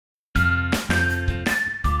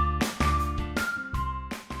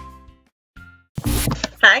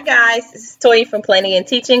Hi guys, this is Toy from Planning and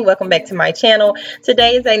Teaching. Welcome back to my channel.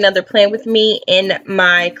 Today is another plan with me in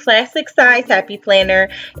my classic size happy planner.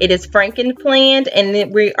 It is Frankenplanned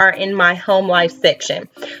and we are in my home life section.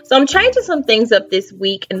 So I'm changing some things up this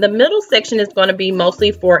week, and the middle section is going to be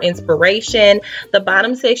mostly for inspiration. The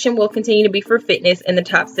bottom section will continue to be for fitness, and the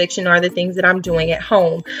top section are the things that I'm doing at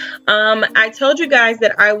home. I told you guys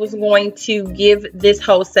that I was going to give this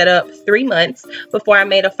whole setup 3 months before I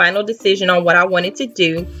made a final decision on what I wanted to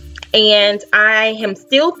do. And I am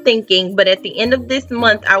still thinking, but at the end of this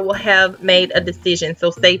month, I will have made a decision.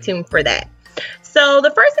 So stay tuned for that. So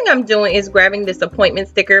the first thing I'm doing is grabbing this appointment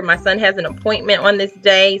sticker. My son has an appointment on this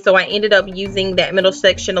day, so I ended up using that middle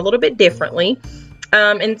section a little bit differently.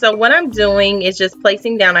 And so what I'm doing is just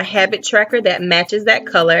placing down a habit tracker that matches that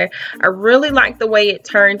color. I really like the way it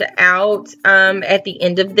turned out at the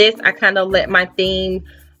end of this. I kind of let my theme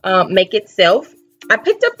make itself. I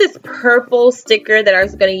picked up this purple sticker that I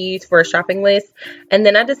was going to use for a shopping list, and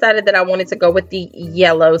then I decided that I wanted to go with the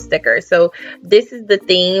yellow sticker. So this is the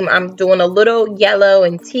theme. I'm doing a little yellow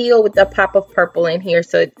and teal with a pop of purple in here,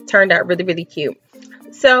 so it turned out really, really cute.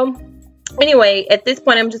 So anyway, at this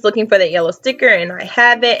point, I'm just looking for that yellow sticker, and I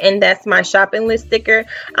have it, and that's my shopping list sticker.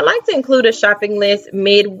 I like to include a shopping list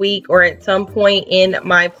midweek or at some point in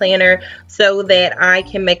my planner so that I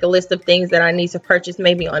can make a list of things that I need to purchase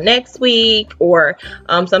maybe on next week, or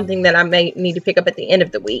something that I may need to pick up at the end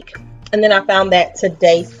of the week. And then I found that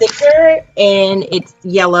today sticker, and it's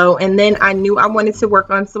yellow, and then I knew I wanted to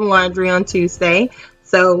work on some laundry on Tuesday,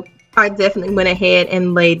 so I definitely went ahead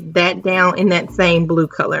and laid that down in that same blue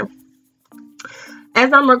color.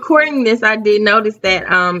 As I'm recording this, I did notice that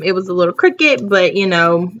it was a little crooked, but you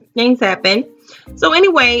know, things happen. So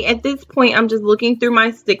anyway, at this point, I'm just looking through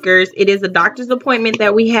my stickers. It is a doctor's appointment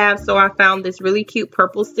that we have, so I found this really cute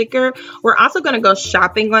purple sticker. We're also going to go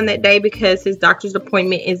shopping on that day because his doctor's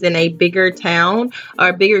appointment is in a bigger town or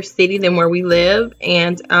a bigger city than where we live.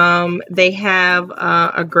 And they have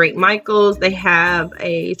a Great Michael's, they have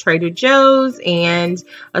a Trader Joe's and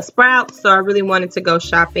a Sprouts. So I really wanted to go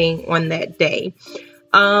shopping on that day.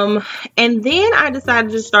 And then I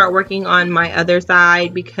decided to start working on my other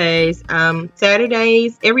side because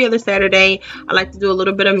Saturdays, every other Saturday, I like to do a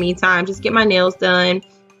little bit of me time, just get my nails done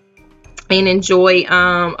and enjoy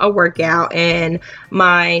a workout. And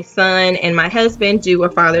my son and my husband do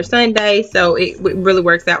a Father-Son Day, so it really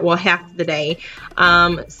works out well half of the day.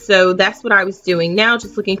 So that's what I was doing now,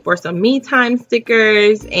 just looking for some me time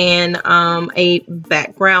stickers and a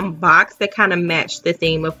background box that kind of matched the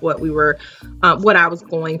theme of what I was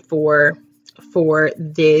going for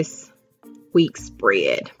this week's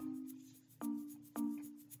spread.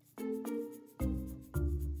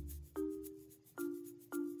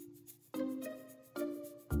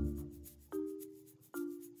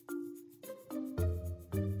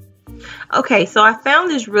 Okay, so I found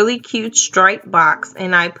this really cute striped box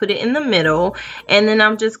and I put it in the middle, and then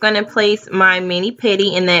I'm just going to place my mani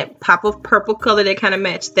pedi in that pop of purple color that kind of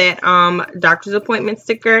matched that doctor's appointment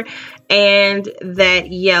sticker and that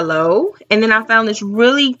yellow. And then I found this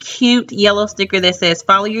really cute yellow sticker that says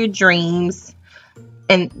follow your dreams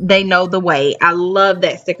and they know the way. I love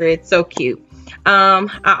that sticker. It's so cute.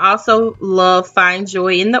 I also love Find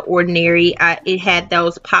Joy in the Ordinary. It had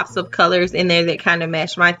those pops of colors in there that kind of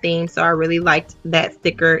matched my theme, so I really liked that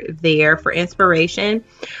sticker there for inspiration.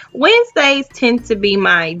 Wednesdays tend to be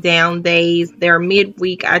my down days. They're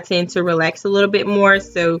midweek. I tend to relax a little bit more,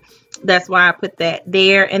 so that's why I put that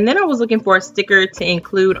there. And then I was looking for a sticker to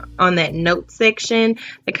include on that note section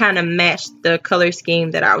that kind of matched the color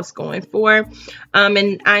scheme that I was going for.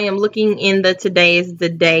 And I am looking in the Today is the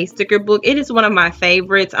Day sticker book. It is one of my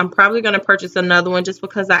favorites. I'm probably going to purchase another one just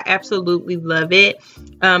because I absolutely love it,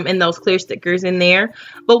 and those clear stickers in there.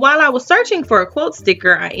 But while I was searching for a quote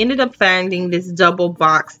sticker, I ended up finding this double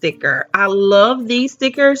box sticker. I love these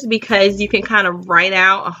stickers because you can kind of write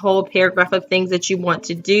out a whole paragraph of things that you want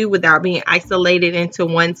to do without being isolated into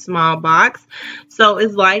one small box. So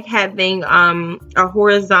it's like having a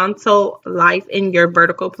horizontal life in your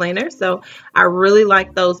vertical planner. So I really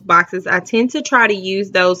like those boxes. I tend to try to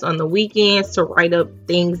use those on the weekends to write up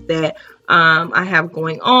things that I have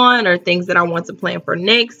going on, or things that I want to plan for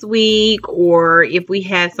next week, or if we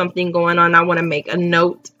had something going on, I want to make a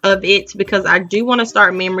note of it because I do want to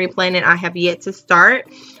start memory planning. I have yet to start.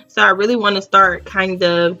 So I really want to start kind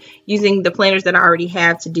of using the planners that I already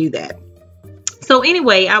have to do that. So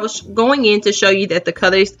anyway, I was going in to show you that the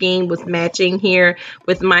color scheme was matching here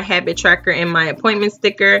with my habit tracker and my appointment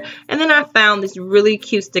sticker. And then I found this really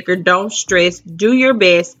cute sticker, don't stress, do your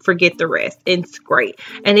best, forget the rest. It's great.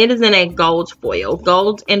 And it is in a gold foil.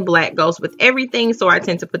 Gold and black goes with everything, so I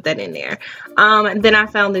tend to put that in there. Then I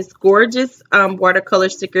found this gorgeous watercolor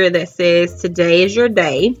sticker that says, today is your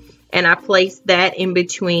day. And I placed that in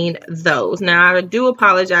between those. Now, I do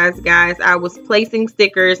apologize, guys. I was placing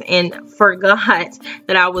stickers and forgot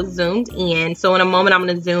that I was zoomed in. So in a moment, I'm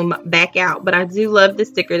going to zoom back out. But I do love the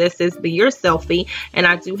sticker that says, be your selfie. And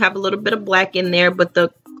I do have a little bit of black in there, but the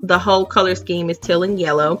whole color scheme is teal and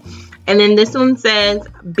yellow. And then this one says,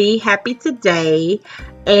 be happy today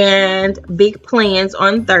and big plans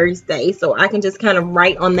on Thursday. So I can just kind of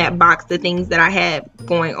write on that box the things that I have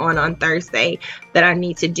going on Thursday that I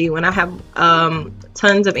need to do. And I have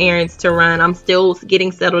tons of errands to run. I'm still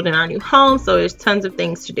getting settled in our new home, so there's tons of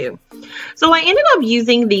things to do. So I ended up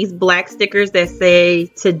using these black stickers that say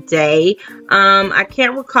today. I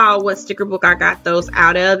can't recall what sticker book I got those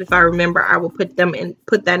out of. If I remember, I will put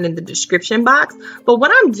that in the description box. But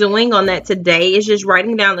what I'm doing on that today is just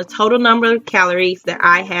writing down the total number of calories that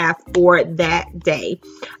I have for that day.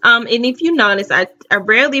 And if you notice, I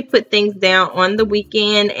rarely put things down on the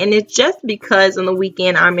weekend, and it's just because on the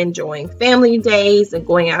weekend I'm enjoying family days and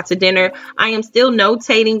going out to dinner. I am still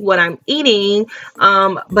notating what I'm eating,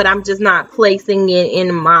 but I'm just not placing it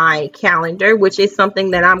in my calendar, which is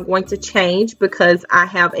something that I'm going to change because I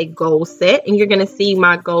have a goal set, and you're going to see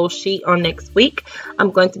my goal sheet on next week.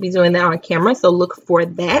 I'm going to be doing that on camera, so look for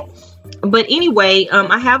that. But anyway,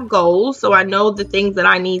 I have goals, so I know the things that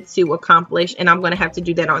I need to accomplish, and I'm going to have to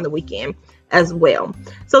do that on the weekend as well.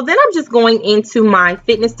 So then I'm just going into my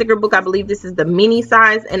fitness sticker book. I believe this is the mini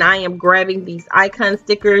size, and I am grabbing these icon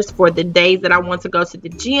stickers for the days that I want to go to the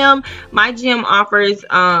gym. My gym offers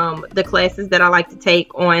the classes that I like to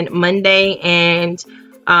take on Monday and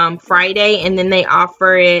Friday, and then they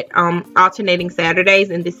offer it alternating Saturdays,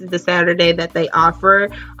 and this is the Saturday that they offer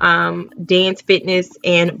dance, fitness,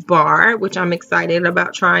 and bar, which I'm excited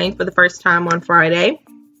about trying for the first time on Friday.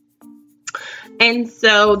 And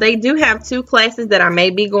so they do have 2 classes that I may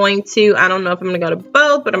be going to. I don't know if I'm going to go to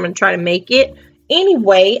both, but I'm going to try to make it.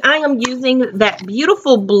 Anyway, I am using that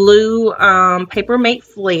beautiful blue Paper Mate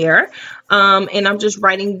Flare, and I'm just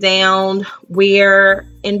writing down where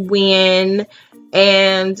and when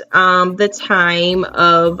and the time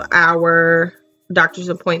of our doctor's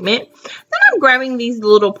appointment. Then I'm grabbing these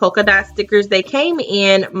little polka dot stickers. They came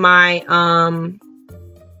in my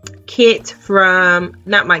kit from,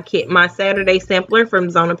 not my kit, my Saturday sampler from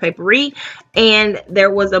Zona Paperie, and there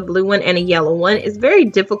was a blue one and a yellow one. It's very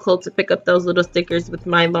difficult to pick up those little stickers with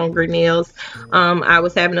my longer nails. I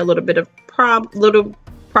was having a little bit of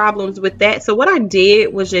problems with that, so what I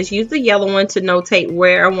did was just use the yellow one to notate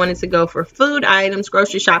where I wanted to go for food items,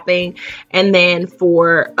 grocery shopping, and then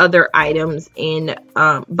for other items in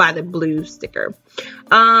by the blue sticker.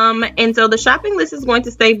 And so the shopping list is going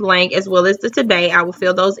to stay blank, as well as the today. I will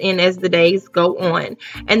fill those in as the days go on.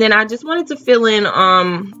 And then I just wanted to fill in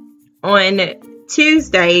on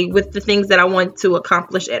Tuesday with the things that I want to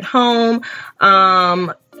accomplish at home,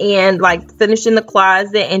 and like finishing the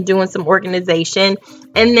closet and doing some organization.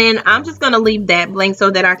 And then I'm just going to leave that blank so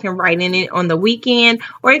that I can write in it on the weekend,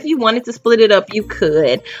 or if you wanted to split it up, you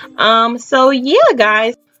could. So yeah,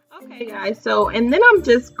 guys. Okay, guys, so and then I'm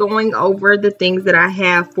just going over the things that I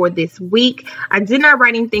have for this week. I did not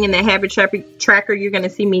write anything in the habit tracker. You're going to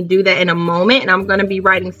see me do that in a moment, and I'm going to be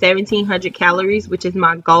writing 1,700 calories, which is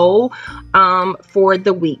my goal for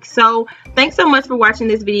the week. So thanks so much for watching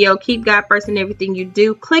this video. Keep God first in everything you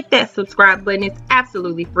do. Click that subscribe button. It's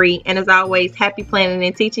absolutely free. And as always, happy planning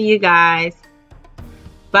and teaching, you guys.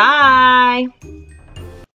 Bye.